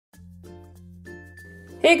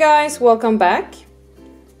Hey guys, welcome back.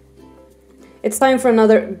 It's time for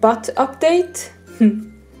another butt update.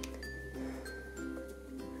 In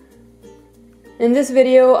this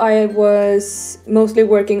video I was mostly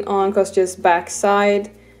working on Kostja's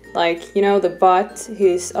backside, like, you know, the butt,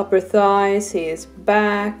 his upper thighs, his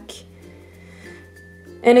back.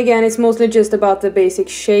 And again, it's mostly just about the basic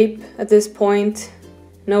shape at this point.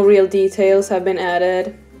 No real details have been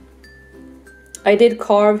added. I did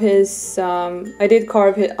carve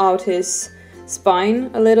out his spine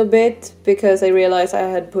a little bit because I realized I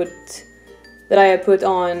had put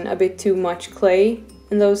on a bit too much clay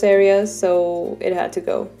in those areas, so it had to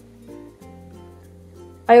go.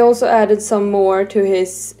 I also added some more to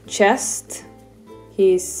his chest.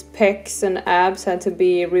 His pecs and abs had to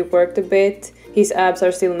be reworked a bit. His abs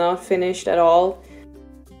are still not finished at all.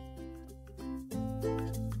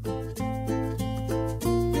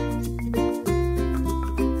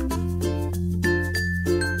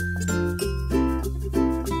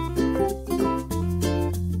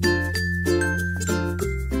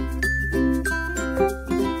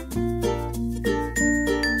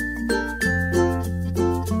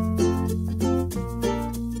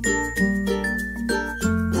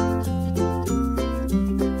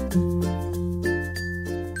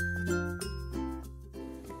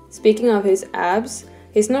 Speaking of his abs,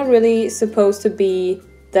 he's not really supposed to be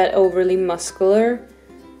that overly muscular.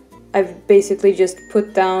 I've basically just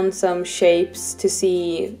put down some shapes to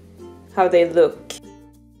see how they look.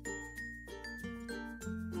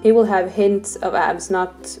 He will have hints of abs,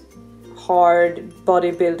 not hard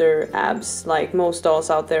bodybuilder abs like most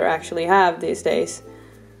dolls out there actually have these days.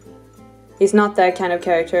 He's not that kind of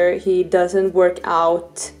character. He doesn't work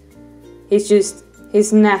out.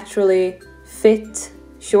 He's naturally fit.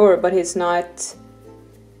 Sure, but he's not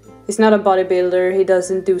a bodybuilder, he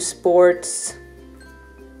doesn't do sports.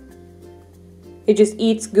 He just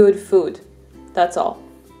eats good food, that's all.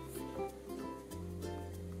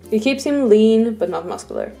 It keeps him lean, but not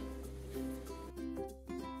muscular.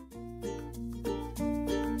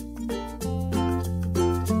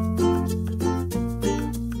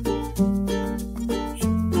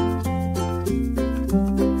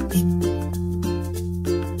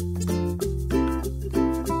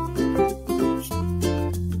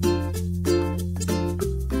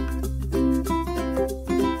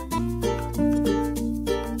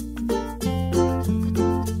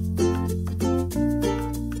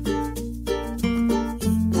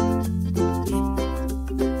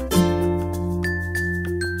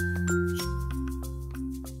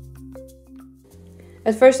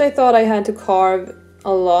 At first I thought I had to carve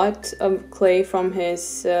a lot of clay from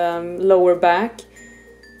his lower back,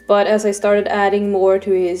 but as I started adding more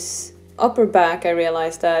to his upper back I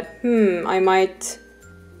realized that I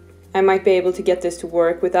might be able to get this to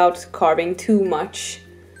work without carving too much.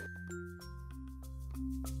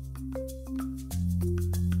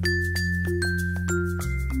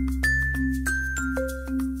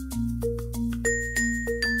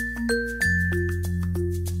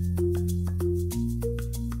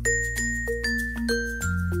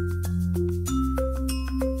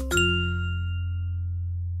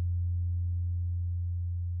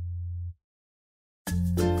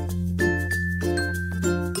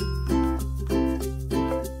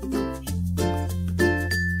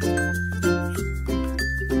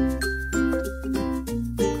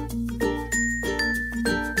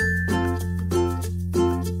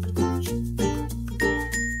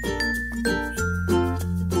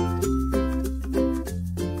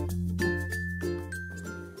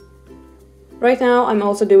 Right now I'm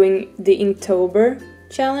also doing the Inktober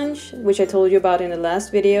challenge, which I told you about in the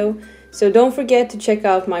last video. So don't forget to check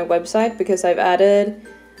out my website because I've added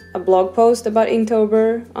a blog post about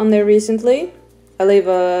Inktober on there recently. I'll leave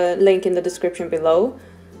a link in the description below.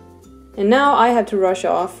 And now I have to rush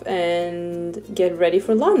off and get ready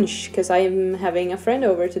for lunch because I'm having a friend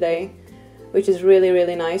over today, which is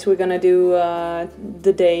really nice. We're gonna do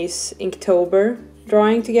the day's Inktober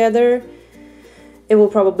drawing together. It will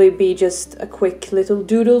probably be just a quick little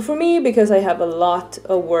doodle for me because I have a lot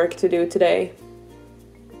of work to do today.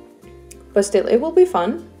 But still, it will be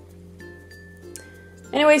fun.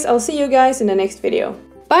 Anyways, I'll see you guys in the next video.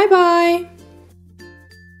 Bye bye!